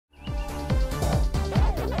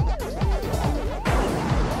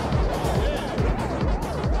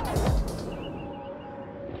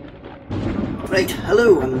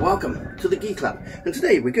Hello and welcome to the Geek Lab, and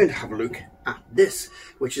today we're going to have a look at this,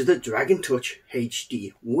 which is the DragonTouch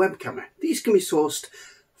HD web camera. These can be sourced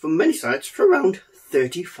from many sites for around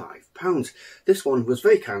 £35. This one was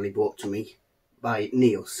very kindly brought to me by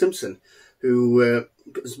Neil Simpson, who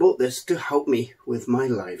has bought this to help me with my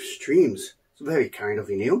live streams. It's very kind of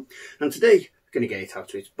you, Neil. And today we're going to get it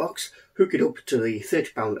out of its box, hook it up to the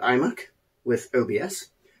 £30 iMac with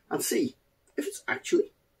OBS and see if it's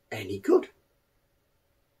actually any good.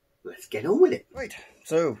 Let's get on with it. Right,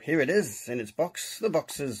 so here it is in its box. The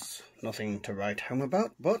box is nothing to write home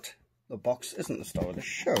about, but the box isn't the star of the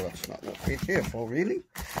show. That's not what we're here for, really.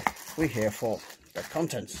 We're here for the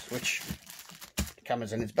contents, which the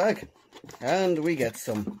camera's in its bag, and we get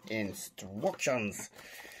some instructions.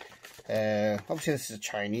 Obviously this is a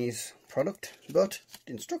Chinese product, but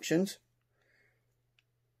the instructions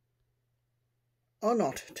are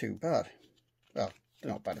not too bad. Well,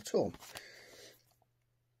 they're not bad at all.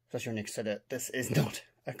 Especially when you consider this is not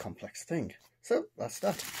a complex thing. So that's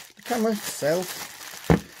that. The camera itself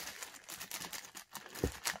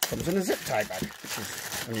comes in a zip tie bag, which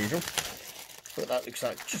is unusual. But that looks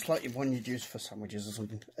like just like one you'd use for sandwiches or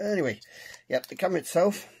something. Anyway, yep, the camera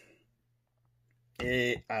itself,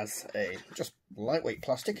 it has a just lightweight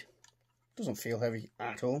plastic. Doesn't feel heavy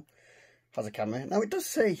at all. Has a camera. Now it does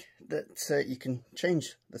say that you can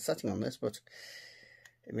change the setting on this, but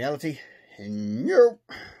in reality, no.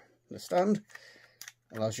 The stand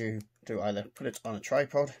allows you to either put it on a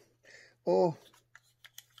tripod, or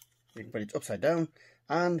you can put it upside down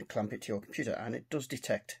and clamp it to your computer, and it does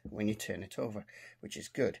detect when you turn it over, which is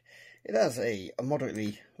good. It has a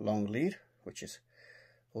moderately long lead, which is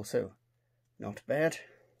also not bad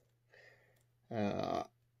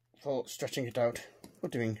for stretching it out or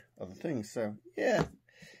doing other things. So yeah,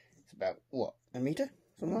 it's about what, a meter,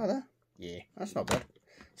 something like that. Yeah, that's not bad.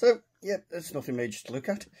 So yeah, there's nothing major to look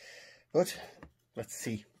at, but let's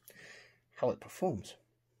see how it performs.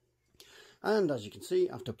 And as you can see,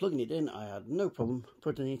 after plugging it in, I had no problem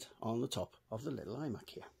putting it on the top of the little iMac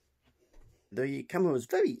here. The camera was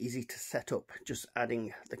very easy to set up, just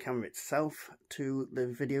adding the camera itself to the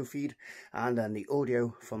video feed, and then the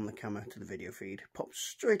audio from the camera to the video feed pops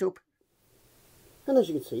straight up. And as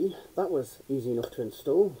you can see, that was easy enough to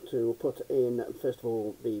install, to put in first of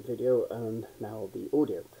all the video and now the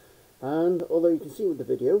audio. And although you can see with the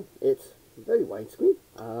video, it's very widescreen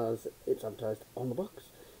as it's advertised on the box.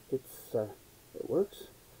 It works.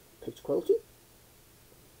 Picture quality,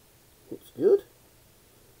 it's good.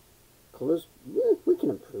 Colours, yeah, we can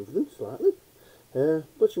improve them slightly.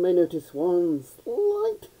 But you may notice one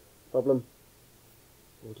slight problem.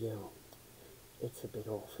 Audio. It's a bit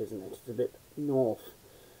off, isn't it? It's a bit north.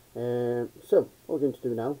 So what we're going to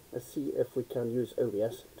do now is see if we can use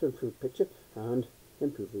OBS to improve picture and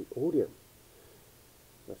improve the audio.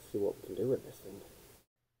 Let's see what we can do with this thing.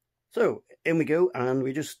 So in we go, and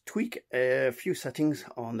we just tweak a few settings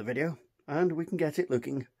on the video and we can get it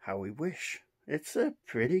looking how we wish. It's a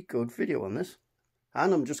pretty good video on this.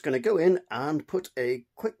 And I'm just going to go in and put a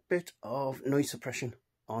quick bit of noise suppression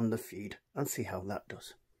on the feed and see how that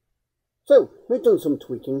does. So, we've done some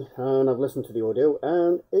tweaking and I've listened to the audio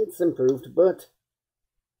and it's improved, but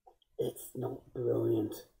it's not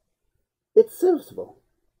brilliant. It's serviceable,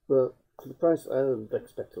 but for the price I would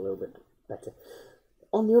expect a little bit better.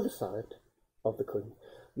 On the other side of the coin,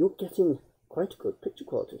 you're getting quite good picture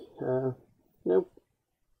quality. Now,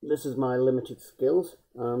 this is my limited skills,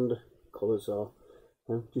 and colours are,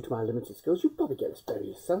 due to my limited skills, you'll probably get this better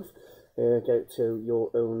yourself. Get it to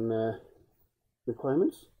your own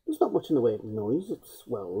requirements. There's not much in the way of noise, it's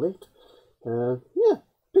well lit. Yeah,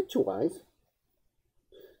 picture-wise,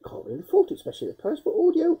 can't really fault it, especially at the price, but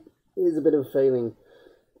audio is a bit of a failing.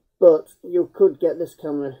 But you could get this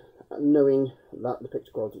camera knowing that the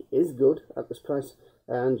picture quality is good at this price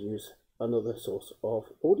and use another source of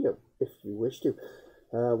audio if you wish to.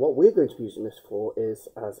 What we're going to be using this for is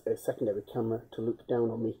as a secondary camera to look down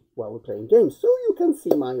on me while we're playing games, so you can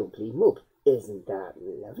see my ugly mug. Isn't that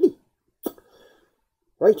lovely?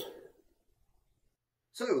 Right.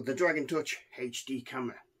 So, the DragonTouch HD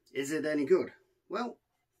camera. Is it any good? Well,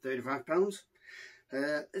 £35.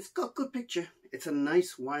 It's got good picture. It's a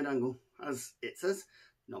nice wide angle, as it says.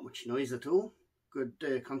 Not much noise at all.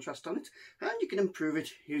 Good contrast on it. And you can improve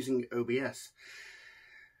it using OBS.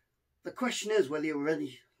 The question is whether you're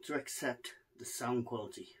ready to accept the sound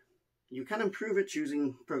quality. You can improve it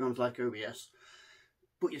using programs like OBS,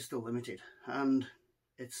 but you're still limited. And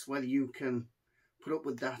it's whether you can put up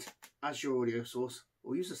with that as your audio source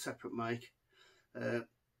or use a separate mic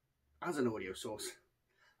as an audio source.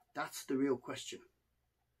 That's the real question.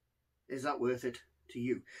 Is that worth it to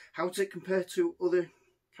you. How does it compare to other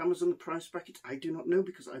cameras on the price bracket? I do not know,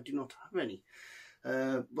 because I do not have any.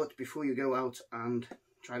 But before you go out and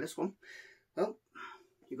try this one, well,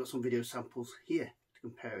 you've got some video samples here to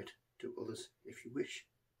compare it to others if you wish.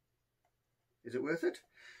 Is it worth it?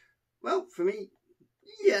 Well, for me,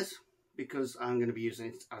 yes, because I'm going to be using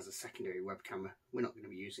it as a secondary web camera. We're not going to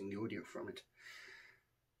be using the audio from it.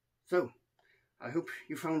 So, I hope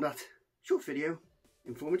you found that short video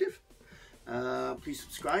informative. Please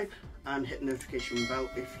subscribe and hit the notification bell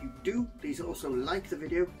if you do. Please also like the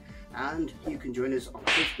video, and you can join us on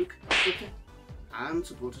Facebook, Twitter, and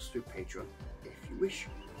support us through Patreon if you wish.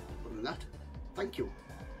 Other than that, thank you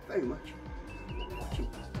very much for watching.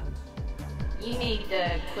 You need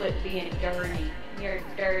to quit being dirty. You're a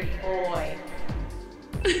dirty boy.